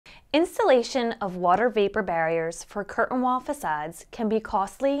Installation of water vapor barriers for curtain wall facades can be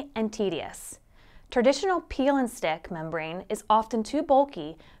costly and tedious. Traditional peel and stick membrane is often too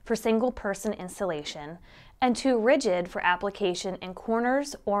bulky for single-person installation and too rigid for application in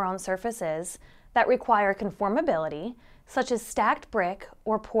corners or on surfaces that require conformability, such as stacked brick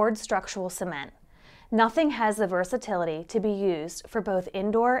or poured structural cement. Nothing has the versatility to be used for both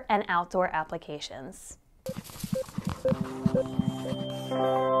indoor and outdoor applications.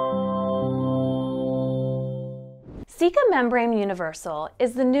 Sika Membran Universal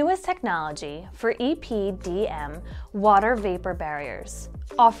is the newest technology for EPDM water vapor barriers.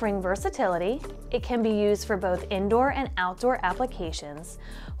 Offering versatility, it can be used for both indoor and outdoor applications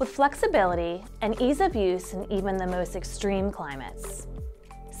with flexibility and ease of use in even the most extreme climates.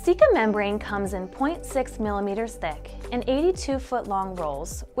 Sika Membran comes in 0.6 millimeters thick and 82-foot long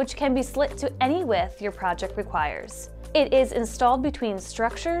rolls, which can be slit to any width your project requires. It is installed between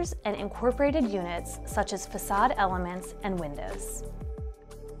structures and incorporated units such as facade elements and windows.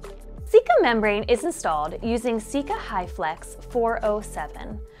 Sika Membran is installed using Sika Hyflex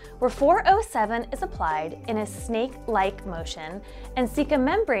 407, where 407 is applied in a snake-like motion and Sika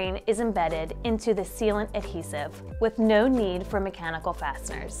Membran is embedded into the sealant adhesive with no need for mechanical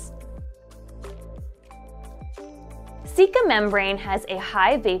fasteners. Sika Membran has a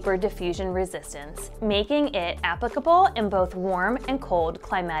high vapor diffusion resistance, making it applicable in both warm and cold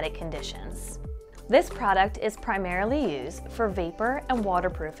climatic conditions. This product is primarily used for vapor and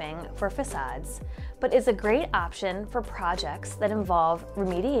waterproofing for facades, but is a great option for projects that involve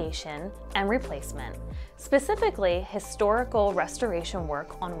remediation and replacement, specifically historical restoration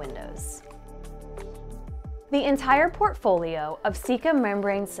work on windows. The entire portfolio of Sika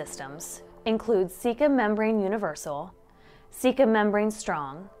Membran systems includes Sika Membran Universal, Sika Membran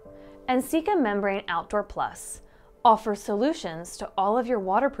Strong, and Sika Membran Outdoor Plus offer solutions to all of your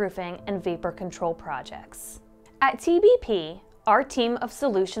waterproofing and vapor control projects. At TBP, our team of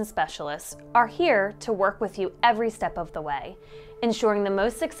solution specialists are here to work with you every step of the way, ensuring the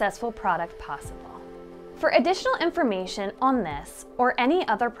most successful product possible. For additional information on this or any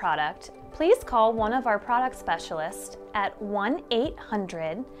other product, please call one of our product specialists at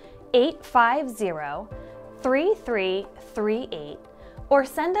 1-800-850-3338 or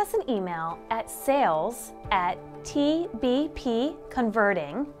send us an email at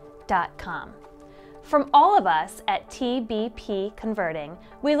sales@tbpconverting.com. From all of us at TBP Converting,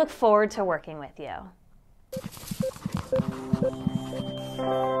 we look forward to working with you.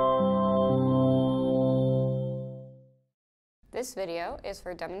 This video is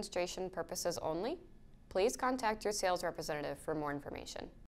for demonstration purposes only. Please contact your sales representative for more information.